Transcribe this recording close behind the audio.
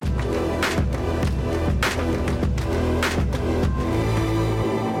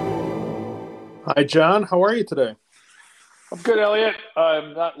Hi, John. How are you today? I'm good, Elliot.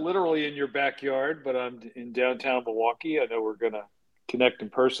 I'm not literally in your backyard, but I'm in downtown Milwaukee. I know we're going to connect in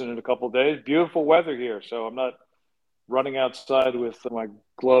person in a couple of days. Beautiful weather here, so I'm not running outside with my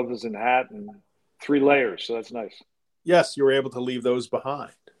gloves and hat and three layers, so that's nice. Yes, you were able to leave those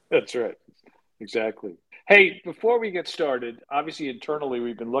behind. That's right. Exactly. Hey, before we get started, obviously internally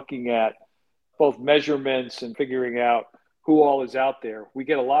we've been looking at both measurements and figuring out who all is out there. We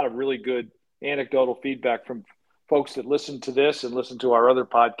get a lot of really good anecdotal feedback from folks that listen to this and listen to our other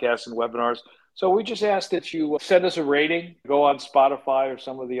podcasts and webinars. So we just ask that you send us a rating, go on Spotify or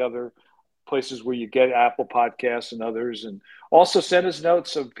some of the other places where you get Apple Podcasts and others. And also send us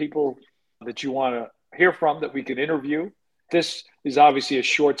notes of people that you want to hear from that we can interview. This is obviously a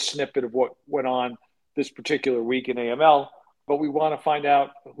short snippet of what went on this particular week in AML, but we want to find out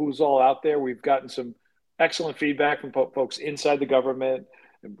who's all out there. We've gotten some excellent feedback from folks inside the government,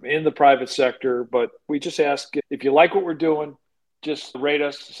 in the private sector, but we just ask if you like what we're doing, just rate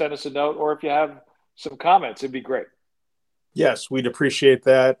us, send us a note, or if you have some comments, it'd be great. Yes, we'd appreciate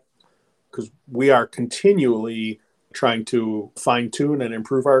that because we are continually trying to fine tune and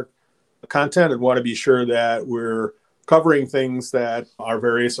improve our content and want to be sure that we're covering things that our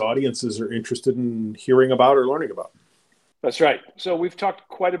various audiences are interested in hearing about or learning about. That's right. So we've talked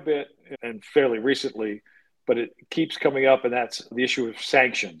quite a bit and fairly recently, but it keeps coming up, and that's the issue of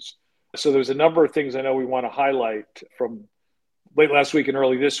sanctions. So there's a number of things I know we want to highlight from late last week and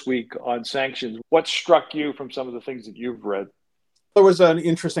early this week on sanctions. What struck you from some of the things that you've read? There was an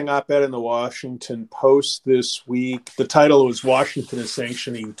interesting op-ed in the Washington Post this week. The title was "Washington is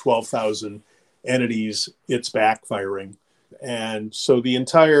Sanctioning 12,000 Entities, It's Backfiring." And so the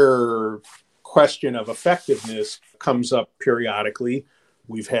entire question of effectiveness comes up periodically.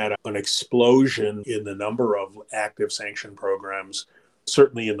 We've had an explosion in the number of active sanction programs,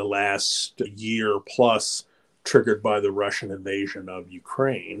 certainly in the last year plus, triggered by the Russian invasion of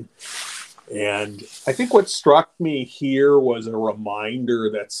Ukraine. And I think what struck me here was a reminder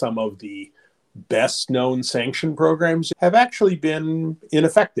that some of the best known sanction programs have actually been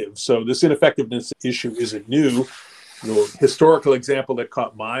ineffective. So this ineffectiveness issue isn't new. The historical example that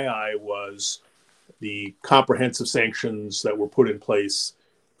caught my eye was the comprehensive sanctions that were put in place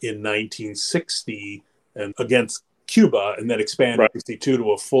in 1960 and against Cuba, and then expanded Right. in 1962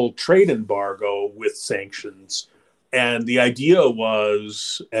 to a full trade embargo with sanctions. And the idea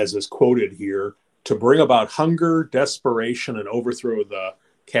was, as is quoted here, to bring about hunger, desperation, and overthrow the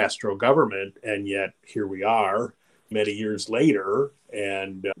Castro government. And yet here we are many years later,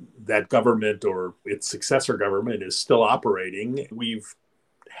 and that government or its successor government is still operating. We've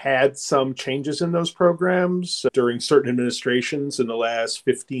had some changes in those programs during certain administrations in the last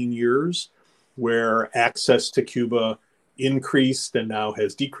 15 years where access to Cuba increased and now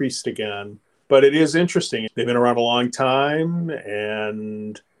has decreased again. But it is interesting. They've been around a long time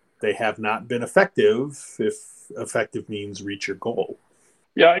and they have not been effective if effective means reach your goal.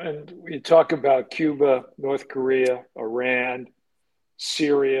 Yeah, and we talk about Cuba, North Korea, Iran,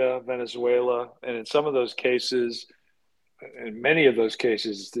 Syria, Venezuela, and in some of those cases, in many of those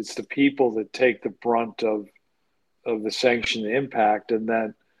cases, it's the people that take the brunt of the sanction impact, and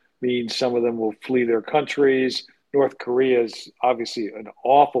that means some of them will flee their countries. North Korea is obviously an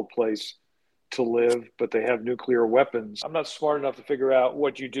awful place to live, but they have nuclear weapons. I'm not smart enough to figure out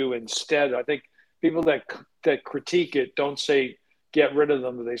what you do instead. I think people that critique it don't say get rid of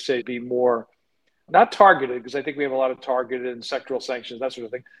them. They say be more not targeted, because I think we have a lot of targeted and sectoral sanctions, that sort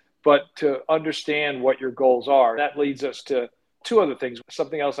of thing, but to understand what your goals are. That leads us to two other things.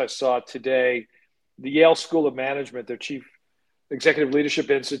 Something else I saw today, the Yale School of Management, their chief executive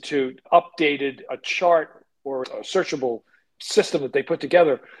leadership institute, updated a chart or a searchable system that they put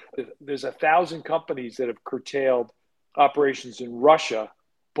together. There's 1,000 companies that have curtailed operations in Russia,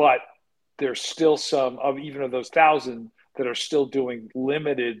 but there's still some of even of those 1,000 that are still doing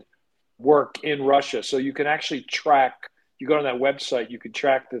limited work in Russia. So you can actually track, you go on that website, you can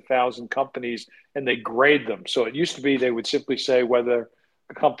track the 1,000 companies and they grade them. So it used to be they would simply say whether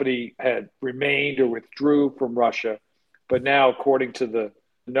a company had remained or withdrew from Russia. But now, according to the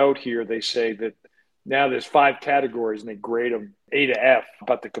note here, they say that now there's 5 categories and they grade them A to F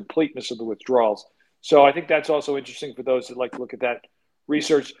about the completeness of the withdrawals. So I think that's also interesting for those that like to look at that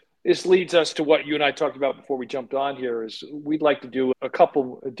research. This leads us to what you and I talked about before we jumped on here is we'd like to do a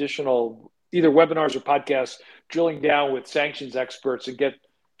couple additional either webinars or podcasts drilling down with sanctions experts and get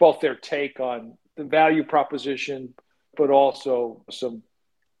both their take on the value proposition, but also some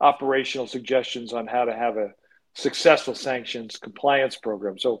operational suggestions on how to have a successful sanctions compliance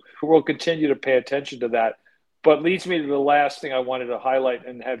program. So we'll continue to pay attention to that. But leads me to the last thing I wanted to highlight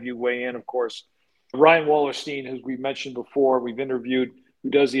and have you weigh in, of course, Ryan Wallerstein, who we mentioned before, we've interviewed, who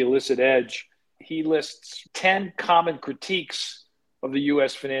does the Illicit Edge, he lists 10 common critiques of the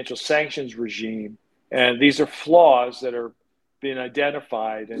U.S. financial sanctions regime. And these are flaws that are being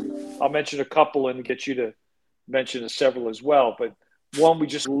identified. And I'll mention a couple and get you to mention several as well. But one we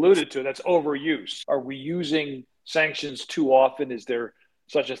just alluded to, that's overuse. Are we using sanctions too often? Is there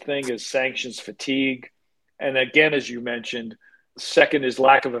such a thing as sanctions fatigue? And again, as you mentioned, second is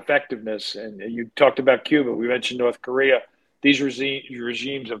lack of effectiveness. And you talked about Cuba. We mentioned North Korea. These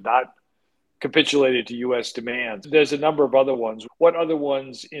regimes have not capitulated to U.S. demands. There's a number of other ones. What other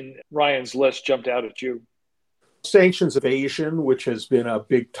ones in Ryan's list jumped out at you? Sanctions evasion, which has been a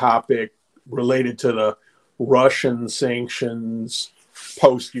big topic related to the Russian sanctions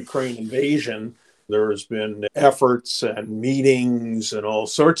post-Ukraine invasion. There has been efforts and meetings and all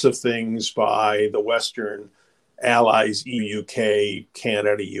sorts of things by the Western allies, EU, UK,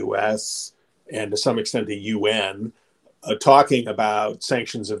 Canada, US, and to some extent the UN, talking about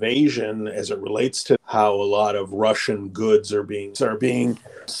sanctions evasion as it relates to how a lot of Russian goods are being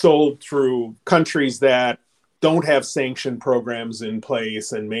sold through countries that don't have sanction programs in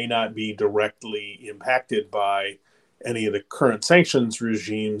place and may not be directly impacted by any of the current sanctions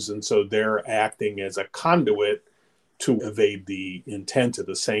regimes. And so they're acting as a conduit to evade the intent of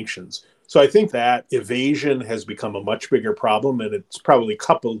the sanctions. So I think that evasion has become a much bigger problem, and it's probably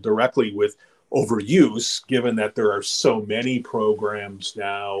coupled directly with overuse, given that there are so many programs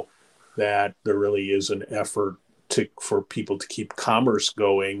now that there really is an effort for people to keep commerce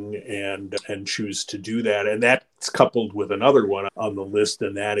going and choose to do that. And that's coupled with another one on the list,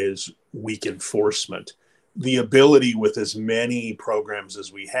 and that is weak enforcement. The ability with as many programs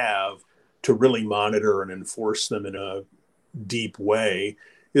as we have to really monitor and enforce them in a deep way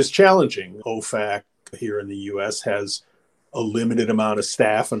is challenging. OFAC here in the US has a limited amount of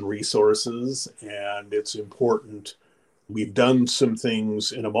staff and resources, and it's important. We've done some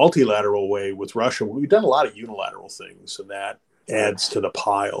things in a multilateral way with Russia. We've done a lot of unilateral things, and that adds to the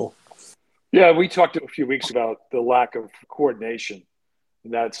pile. Yeah, we talked a few weeks about the lack of coordination.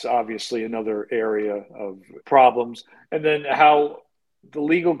 That's obviously another area of problems. And then how the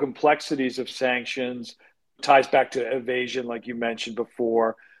legal complexities of sanctions ties back to evasion, like you mentioned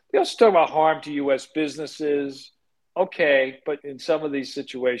before. They also talk about harm to U.S. businesses. Okay, but in some of these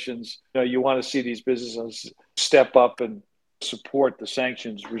situations, you want to see these businesses step up and support the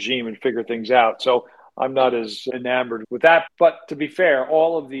sanctions regime and figure things out. So I'm not as enamored with that. But to be fair,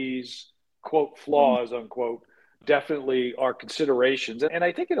 all of these, quote, flaws, unquote, definitely are considerations. And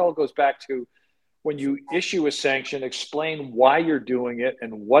I think it all goes back to when you issue a sanction, explain why you're doing it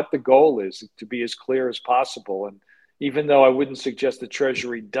and what the goal is, to be as clear as possible. And even though I wouldn't suggest the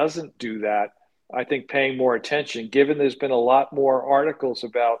Treasury doesn't do that, I think paying more attention, given there's been a lot more articles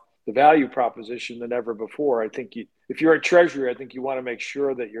about the value proposition than ever before. I think if you're a Treasury, I think you want to make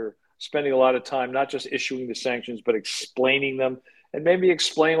sure that you're spending a lot of time not just issuing the sanctions, but explaining them, and maybe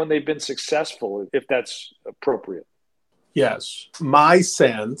explain when they've been successful, if that's appropriate. Yes. My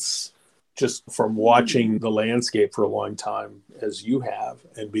sense, just from watching the landscape for a long time, as you have,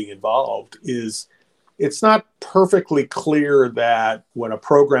 and being involved, is it's not perfectly clear that when a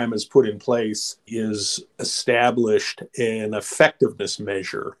program is put in place is established an effectiveness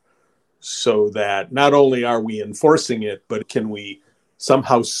measure, so that not only are we enforcing it, but can we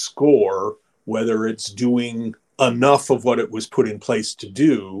somehow score whether it's doing enough of what it was put in place to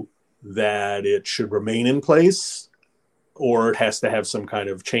do, that it should remain in place, or it has to have some kind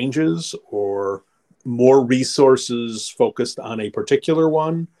of changes or more resources focused on a particular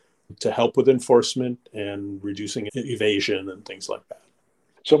one to help with enforcement and reducing evasion and things like that.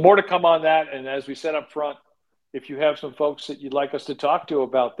 So more to come on that. And as we said up front, if you have some folks that you'd like us to talk to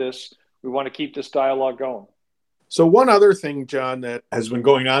about this, we want to keep this dialogue going. So one other thing, John, that has been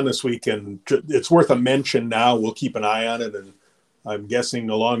going on this week, and it's worth a mention now, we'll keep an eye on it, and I'm guessing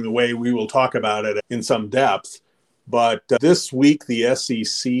along the way we will talk about it in some depth. But this week, the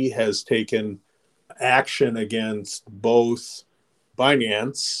SEC has taken action against both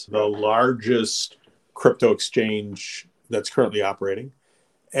Binance, the largest crypto exchange that's currently operating,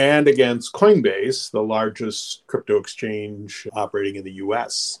 and against Coinbase, the largest crypto exchange operating in the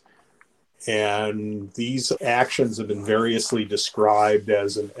US. And these actions have been variously described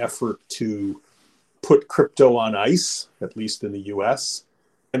as an effort to put crypto on ice, at least in the US.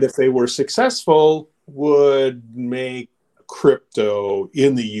 And if they were successful, would make crypto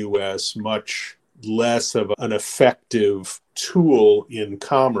in the US much less of an effective tool in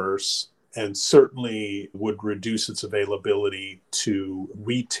commerce, and certainly would reduce its availability to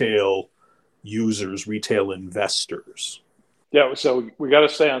retail users, retail investors. Yeah, so we got to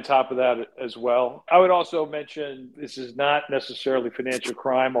stay on top of that as well. I would also mention this is not necessarily financial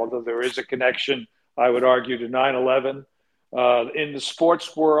crime, although there is a connection, I would argue, to 9/11. In the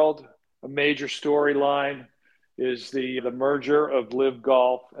sports world, a major storyline is the merger of Live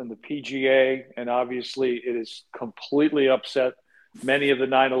Golf and the PGA. And obviously, it has completely upset many of the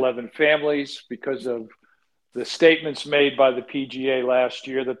 9/11 families because of the statements made by the PGA last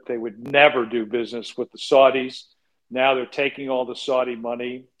year that they would never do business with the Saudis. Now they're taking all the Saudi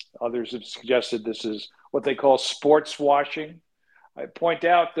money. Others have suggested this is what they call sports washing. I point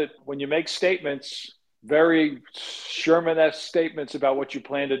out that when you make statements, very Sherman-esque statements about what you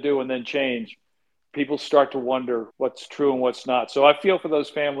plan to do and then change, people start to wonder what's true and what's not. So I feel for those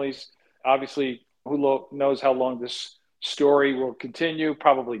families. Obviously, who knows how long this story will continue?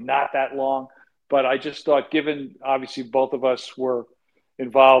 Probably not that long. But I just thought, given obviously both of us were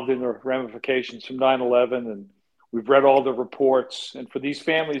involved in the ramifications from 9/11 and we've read all the reports, and for these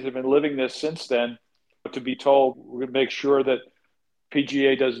families that have been living this since then, to be told we're going to make sure that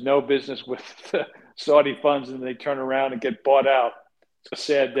PGA does no business with Saudi funds and they turn around and get bought out. It's a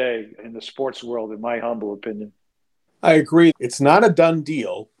sad day in the sports world, in my humble opinion. I agree. It's not a done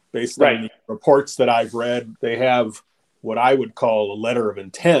deal based on the reports that I've read. They have what I would call a letter of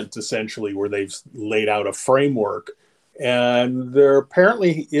intent, essentially, where they've laid out a framework. And there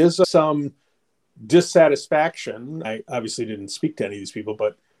apparently is some dissatisfaction. I obviously didn't speak to any of these people,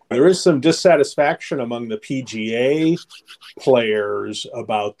 but there is some dissatisfaction among the PGA players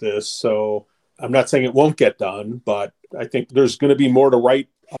about this. So I'm not saying it won't get done, but I think there's going to be more to write,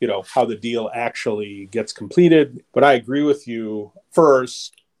 how the deal actually gets completed. But I agree with you.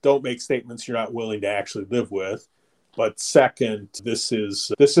 First, don't make statements you're not willing to actually live with. But second, this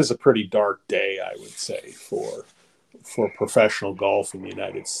is a pretty dark day, I would say, for professional golf in the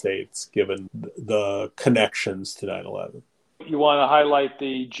United States, given the connections to 9/11. You want to highlight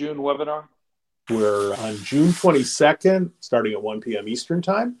the June webinar? We're on June 22nd, starting at 1 p.m. Eastern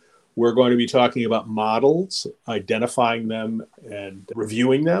Time. We're going to be talking about models, identifying them and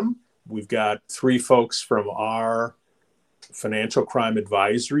reviewing them. We've got 3 folks from our financial crime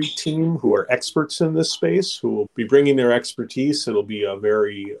advisory team who are experts in this space, who will be bringing their expertise. It'll be a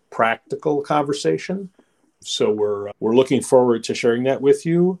very practical conversation. So we're looking forward to sharing that with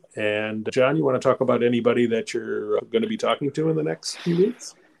you. And John, you want to talk about anybody that you're going to be talking to in the next few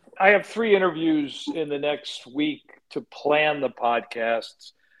weeks? I have 3 interviews in the next week to plan the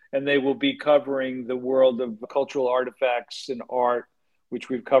podcasts, and they will be covering the world of cultural artifacts and art, which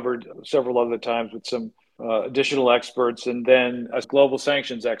we've covered several other times with some additional experts, and then a global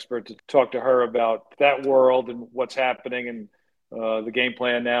sanctions expert to talk to her about that world and what's happening. And the game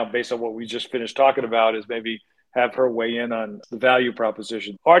plan now, based on what we just finished talking about, is maybe have her weigh in on the value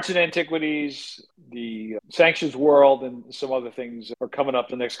proposition. Arts and antiquities, the sanctions world, and some other things are coming up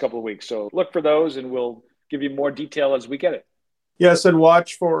the next couple of weeks. So look for those, and we'll give you more detail as we get it. Yes, and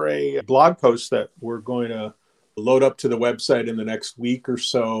watch for a blog post that we're going to load up to the website in the next week or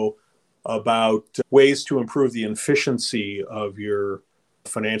so about ways to improve the efficiency of your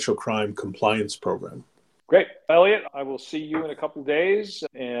financial crime compliance program. Great. Elliot, I will see you in a couple of days,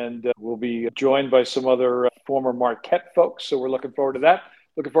 and we'll be joined by some other former Marquette folks. So we're looking forward to that.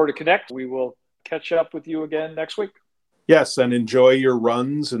 Looking forward to connect. We will catch up with you again next week. Yes, and enjoy your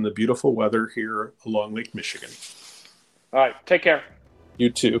runs in the beautiful weather here along Lake Michigan. All right. Take care. You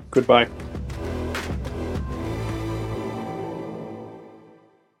too. Goodbye.